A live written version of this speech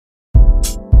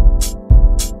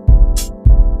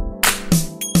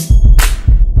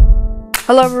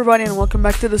Hello everybody and welcome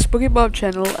back to the Spooky Bob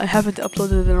channel. I haven't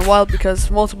uploaded in a while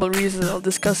because multiple reasons I'll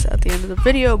discuss at the end of the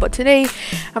video, but today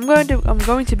I'm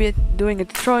going to be doing a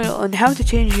tutorial on how to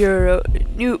change your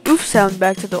new oof sound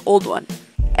back to the old one.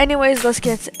 Anyways, let's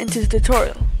get into the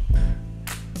tutorial.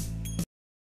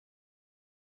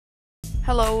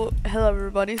 Hello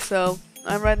everybody. So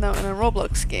I'm right now in a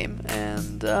Roblox game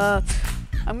and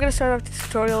I'm gonna start off the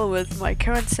tutorial with my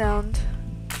current sound.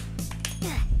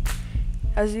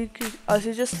 As you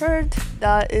just heard,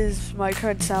 that is my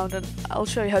current sound, and I'll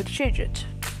show you how to change it.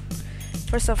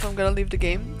 First off, I'm gonna leave the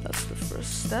game. That's the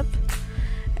first step.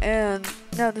 And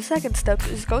now the second step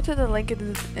is go to the link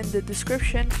in the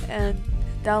description and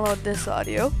download this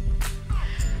audio.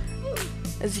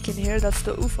 As you can hear, that's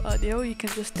the oof audio. You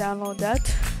can just download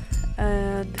that.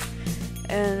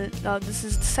 And now this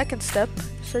is the second step.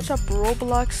 Search up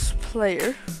Roblox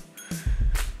player.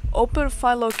 Open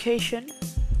file location.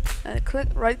 And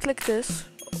right click this,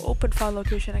 open file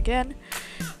location again,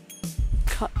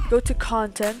 go to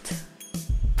content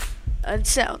and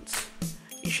sounds.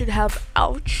 You should have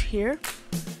ouch here.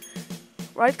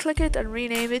 Right click it and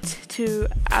rename it to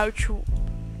ouch.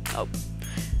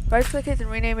 Right click it and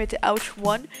rename it to ouch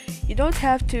 1. You don't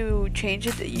have to change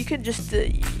it. You can just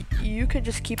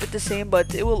keep it the same,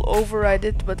 but it will override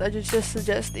it. But I just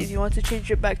suggest if you want to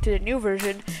change it back to the new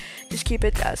version, just keep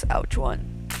it as ouch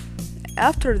 1.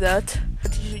 After that,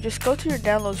 you just go to your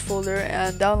downloads folder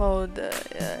and download,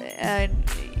 and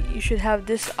you should have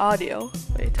this audio.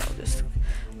 Wait,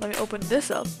 let me open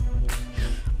this up.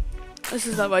 This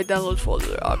is not my download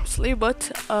folder, obviously,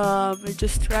 but you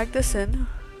just drag this in.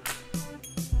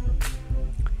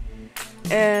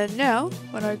 And now,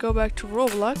 when I go back to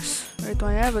Roblox, right,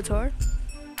 my avatar,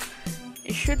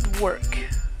 it should work.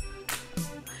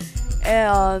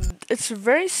 And it's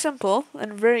very simple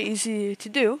and very easy to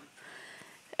do.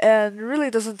 And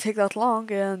really doesn't take that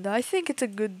long, and I think it's a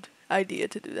good idea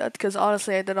to do that, because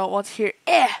honestly I do not want to hear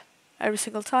every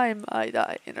single time I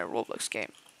die in a Roblox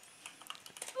game.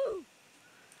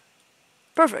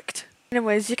 Perfect.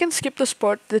 Anyways, you can skip this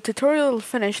part, the tutorial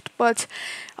finished, but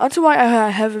onto why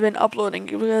I haven't been uploading,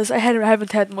 because I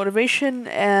haven't had motivation,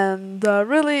 and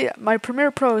really my Premiere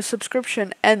Pro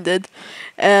subscription ended,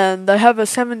 and I have a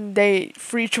 7-day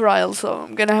free trial, so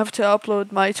I'm gonna have to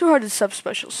upload my 200 sub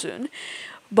special soon.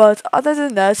 But other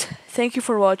than that, thank you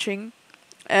for watching,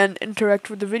 and interact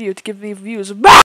with the video to give me views.